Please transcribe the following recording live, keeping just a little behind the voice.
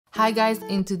Hi guys,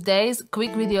 in today's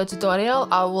quick video tutorial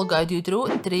I will guide you through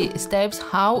 3 steps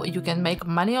how you can make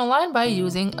money online by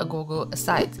using a Google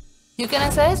site. You can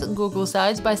access Google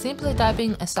Sites by simply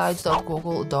typing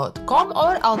sites.google.com,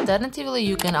 or alternatively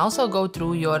you can also go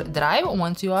through your Drive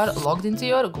once you are logged into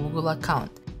your Google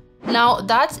account. Now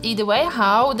that's either way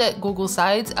how the Google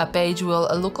Sites page will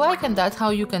look like, and that's how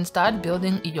you can start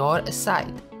building your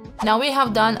site. Now we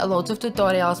have done a lot of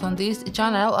tutorials on this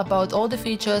channel about all the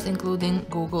features including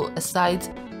Google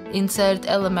Sites, insert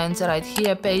elements right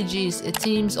here, pages,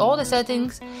 themes, all the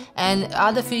settings and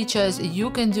other features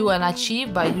you can do and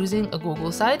achieve by using a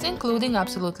Google Sites, including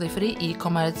absolutely free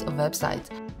e-commerce websites.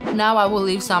 Now I will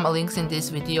leave some links in this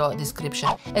video description.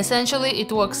 Essentially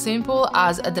it works simple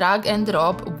as a drag and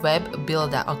drop web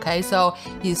builder, okay? So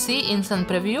you see instant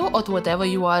preview of whatever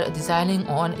you are designing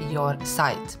on your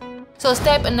site. So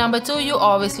step number 2, you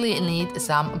obviously need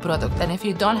some product, and if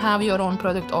you don't have your own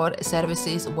product or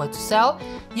services what to sell,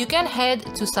 you can head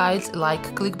to sites like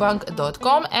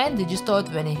clickbank.com and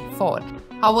Digistore24.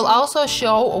 I will also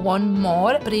show one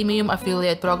more premium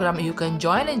affiliate program you can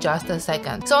join in just a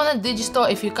second. So on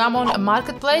Digistore, if you come on a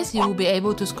marketplace, you will be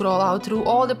able to scroll out through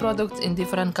all the products in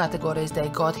different categories they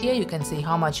got here. You can see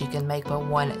how much you can make per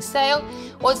one sale,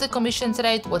 what's the commissions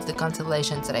rate, what's the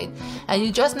cancellations rate, and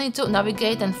you just need to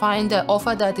navigate and find the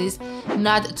offer that is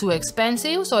not too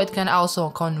expensive, so it can also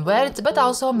convert but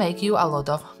also make you a lot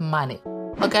of money.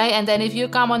 Okay, and then if you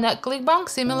come on Clickbank,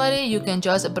 similarly you can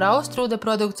just browse through the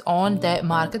products on the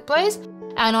marketplace,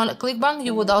 and on Clickbank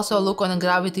you would also look on a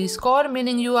gravity score,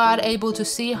 meaning you are able to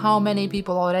see how many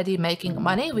people already making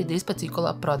money with this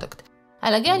particular product.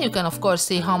 And again, you can of course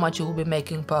see how much you will be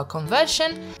making per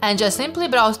conversion, and just simply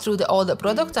browse through all the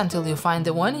products until you find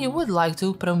the one you would like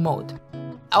to promote.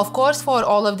 Of course, for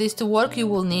all of this to work you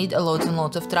will need a lot and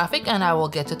lots of traffic, and I will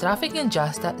get to traffic in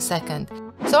just a second.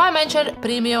 So I mentioned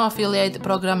premium affiliate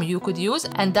program you could use,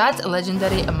 and that's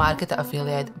legendary market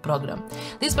affiliate program.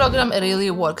 This program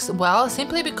really works well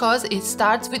simply because it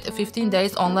starts with a 15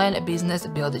 days online business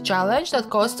build challenge that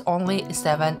costs only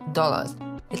 $7.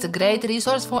 It's a great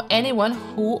resource for anyone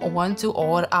who want to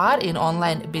or are in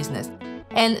online business.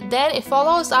 And then it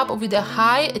follows up with the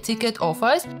high ticket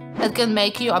offers that can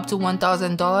make you up to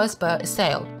 $1,000 per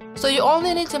sale. So you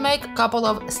only need to make a couple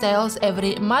of sales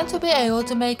every month to be able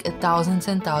to make thousands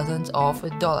and thousands of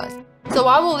dollars. So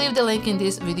I will leave the link in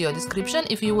this video description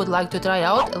if you would like to try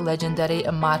out a legendary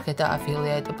marketer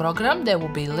affiliate program. There will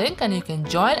be a link and you can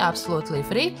join absolutely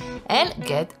free and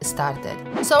get started.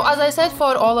 So as I said,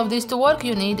 for all of this to work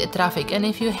you need traffic, and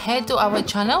if you head to our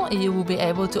channel you will be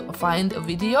able to find a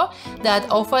video that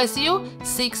offers you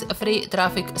 6 free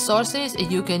traffic sources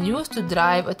you can use to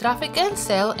drive traffic and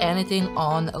sell anything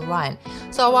online.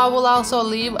 So I will also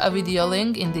leave a video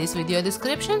link in this video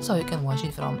description so you can watch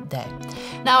it from there.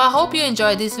 Now I hope you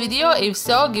enjoyed this video. If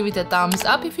so, give it a thumbs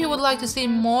up. If you would like to see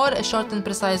more short and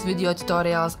precise video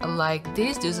tutorials like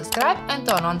this, do subscribe and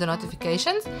turn on the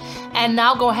notifications. And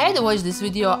now go ahead and watch this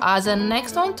video as a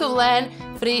next one to learn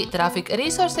free traffic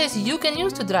resources you can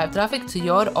use to drive traffic to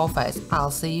your offers.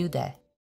 I'll see you there.